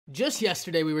Just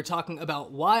yesterday, we were talking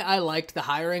about why I liked the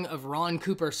hiring of Ron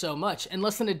Cooper so much, and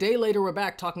less than a day later, we're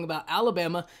back talking about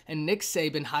Alabama and Nick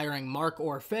Saban hiring Mark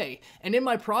Orphey. And in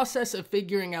my process of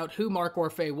figuring out who Mark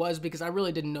Orphey was, because I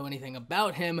really didn't know anything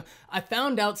about him, I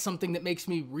found out something that makes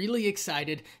me really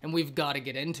excited, and we've got to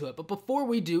get into it. But before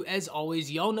we do, as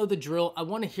always, y'all know the drill. I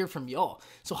want to hear from y'all.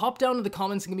 So hop down to the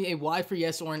comments and give me a Y for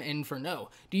yes or an N for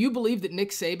no. Do you believe that Nick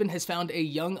Saban has found a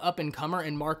young up-and-comer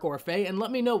in Mark Orphey? And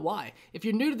let me know why. If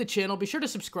you're new to the channel, be sure to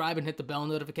subscribe and hit the bell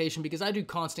notification because I do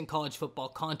constant college football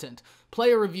content,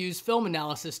 player reviews, film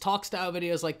analysis, talk style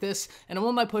videos like this, and I'm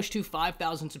on my push to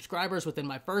 5,000 subscribers within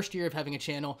my first year of having a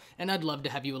channel, and I'd love to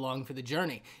have you along for the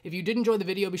journey. If you did enjoy the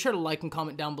video, be sure to like and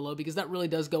comment down below because that really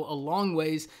does go a long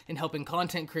ways in helping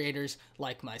content creators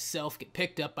like myself get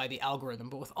picked up by the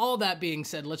algorithm. But with all that being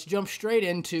said, let's jump straight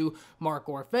into Mark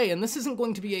Orphey, and this isn't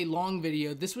going to be a long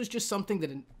video. This was just something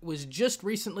that was just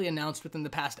recently announced within the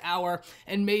past hour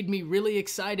and made me really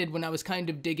excited when I was kind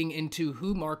of digging into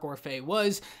who Mark Orphey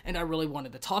was, and I really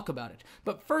wanted to talk about it.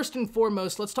 But first and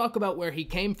foremost, let's talk about where he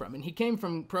came from. And he came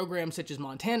from programs such as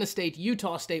Montana State,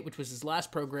 Utah State, which was his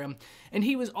last program, and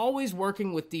he was always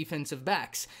working with defensive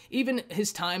backs. Even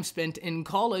his time spent in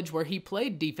college where he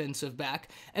played defensive back,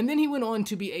 and then he went on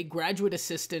to be a graduate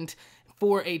assistant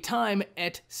for a time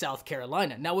at South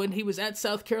Carolina. Now, when he was at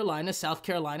South Carolina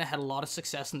had a lot of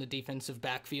success in the defensive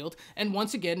backfield, and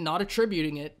once again, not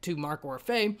attributing it to Mark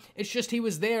Orphey, it's just he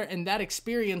was there, and that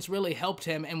experience really helped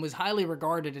him and was highly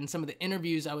regarded in some of the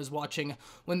interviews I was watching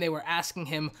when they were asking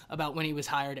him about when he was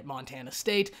hired at Montana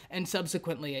State and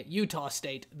subsequently at Utah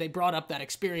State. They brought up that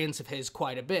experience of his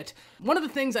quite a bit. One of the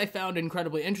things I found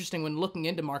incredibly interesting when looking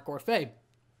into Mark Orphey,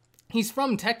 he's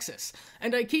from Texas,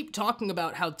 and I keep talking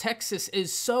about how Texas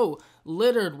is so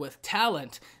littered with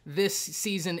talent this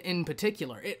season in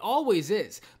particular. It always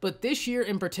is, but this year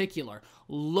in particular,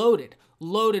 loaded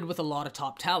with a lot of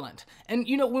top talent. And,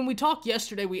 you know, when we talked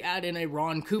yesterday, we add in a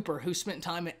Ron Cooper who spent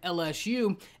time at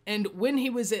LSU, and when he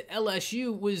was at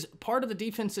LSU was part of the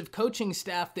defensive coaching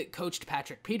staff that coached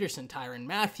Patrick Peterson, Tyrann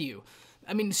Mathieu.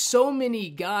 I mean, so many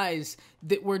guys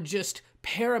that were just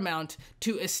paramount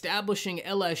to establishing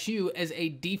LSU as a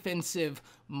defensive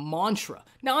mantra.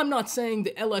 Now, I'm not saying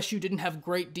that LSU didn't have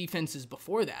great defenses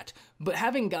before that, but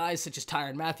having guys such as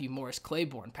Tyrann Mathieu, Morris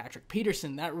Claiborne, Patrick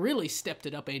Peterson, that really stepped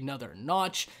it up another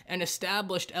notch and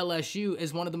established LSU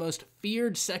as one of the most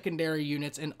feared secondary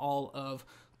units in all of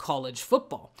college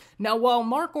football. Now, while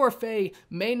Mark Orphey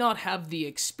may not have the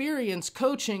experience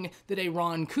coaching that a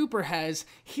Ron Cooper has,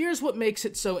 here's what makes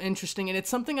it so interesting, and it's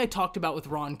something I talked about with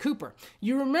Ron Cooper.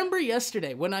 You remember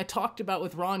yesterday when I talked about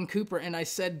with Ron Cooper and I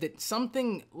said that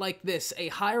something like this, a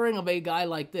hiring of a guy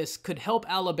like this, could help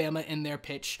Alabama in their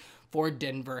pitch for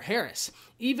Denver Harris.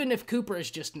 Even if Cooper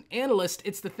is just an analyst,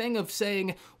 it's the thing of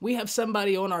saying we have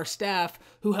somebody on our staff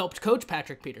who helped coach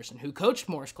Patrick Peterson, who coached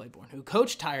Morris Claiborne, who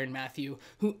coached Tyrann Mathieu,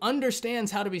 who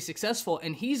understands how to be successful,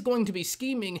 and he's going to be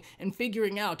scheming and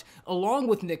figuring out, along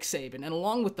with Nick Saban and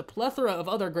along with the plethora of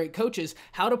other great coaches,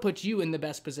 how to put you in the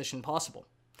best position possible.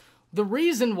 The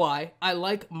reason why I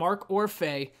like Mark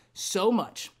Orphey so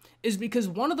much is because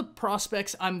one of the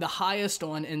prospects I'm the highest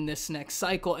on in this next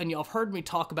cycle, and y'all have heard me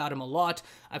talk about him a lot.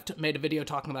 I've made a video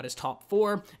talking about his top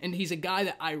 4, and he's a guy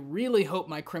that I really hope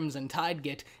my Crimson Tide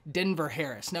get, Denver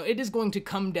Harris. Now, it is going to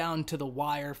come down to the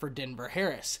wire for Denver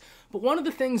Harris, but one of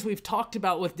the things we've talked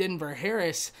about with Denver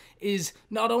Harris is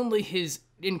not only his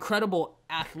incredible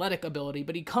athletic ability,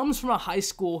 but he comes from a high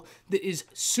school that is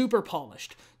super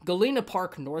polished, Galena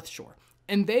Park North Shore.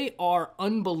 And they are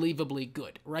unbelievably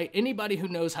good, right? Anybody who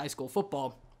knows high school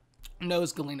football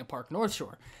knows Galena Park North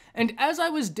Shore. And as I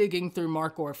was digging through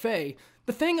Mark Orphey,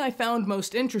 the thing I found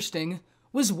most interesting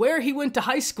was where he went to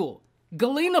high school.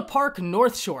 Galena Park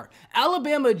North Shore.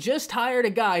 Alabama just hired a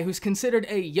guy who's considered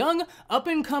a young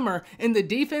up-and-comer in the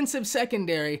defensive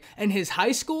secondary, and his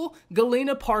high school,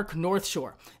 Galena Park North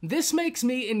Shore. This makes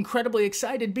me incredibly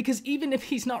excited because even if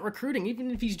he's not recruiting, even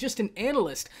if he's just an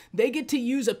analyst, they get to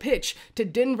use a pitch to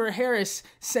Denver Harris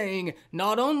saying,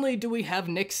 not only do we have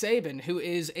Nick Saban, who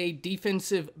is a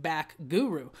defensive back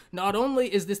guru, not only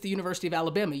is this the University of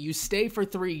Alabama, you stay for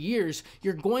 3 years,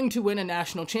 you're going to win a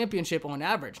national championship on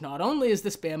average. Not only is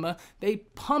this Bama, they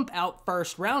pump out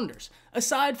first rounders.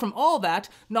 Aside from all that,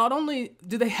 not only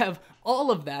do they have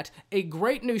all of that, a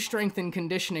great new strength and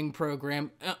conditioning program,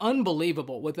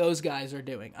 unbelievable what those guys are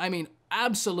doing. I mean,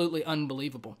 absolutely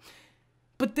unbelievable.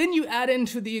 But then you add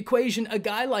into the equation a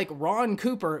guy like Ron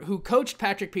Cooper, who coached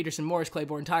Patrick Peterson, Morris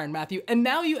Claiborne, Tyrann Mathieu, and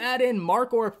now you add in Mark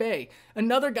Orphey,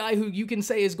 another guy who you can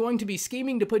say is going to be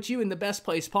scheming to put you in the best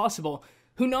place possible,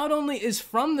 who not only is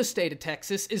from the state of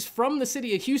Texas, is from the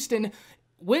city of Houston,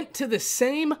 went to the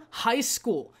same high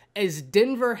school as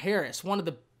Denver Harris, one of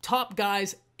the top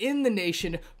guys in the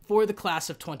nation for the class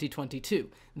of 2022.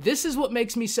 This is what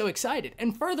makes me so excited.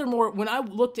 And furthermore, when I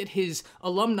looked at his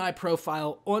alumni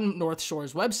profile on North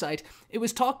Shore's website, it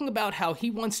was talking about how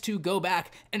he wants to go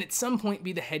back and at some point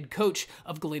be the head coach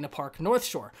of Galena Park North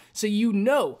Shore. So you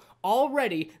know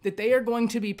already that they are going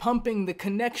to be pumping the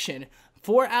connection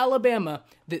for Alabama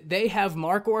that they have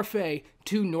Mark Orphey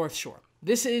to North Shore.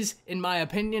 This is, in my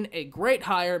opinion, a great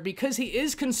hire because he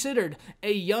is considered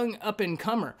a young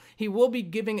up-and-comer. He will be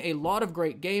giving a lot of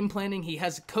great game planning. He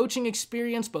has coaching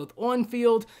experience both on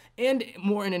field and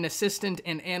more in an assistant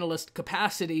and analyst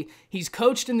capacity. He's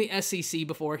coached in the SEC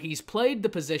before. He's played the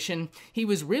position. He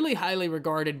was really highly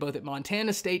regarded both at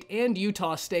Montana State and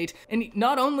Utah State. And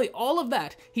not only all of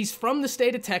that, he's from the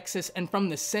state of Texas and from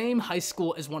the same high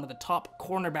school as one of the top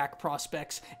cornerback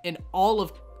prospects in all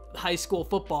of high school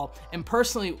football, and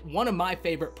personally one of my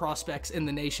favorite prospects in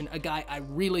the nation, a guy I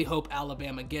really hope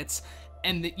Alabama gets.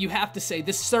 And that you have to say,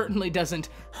 this certainly doesn't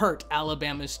hurt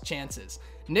Alabama's chances.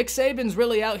 Nick Saban's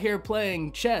really out here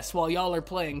playing chess while y'all are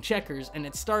playing checkers, and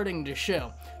it's starting to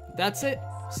show. That's it.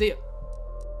 See ya.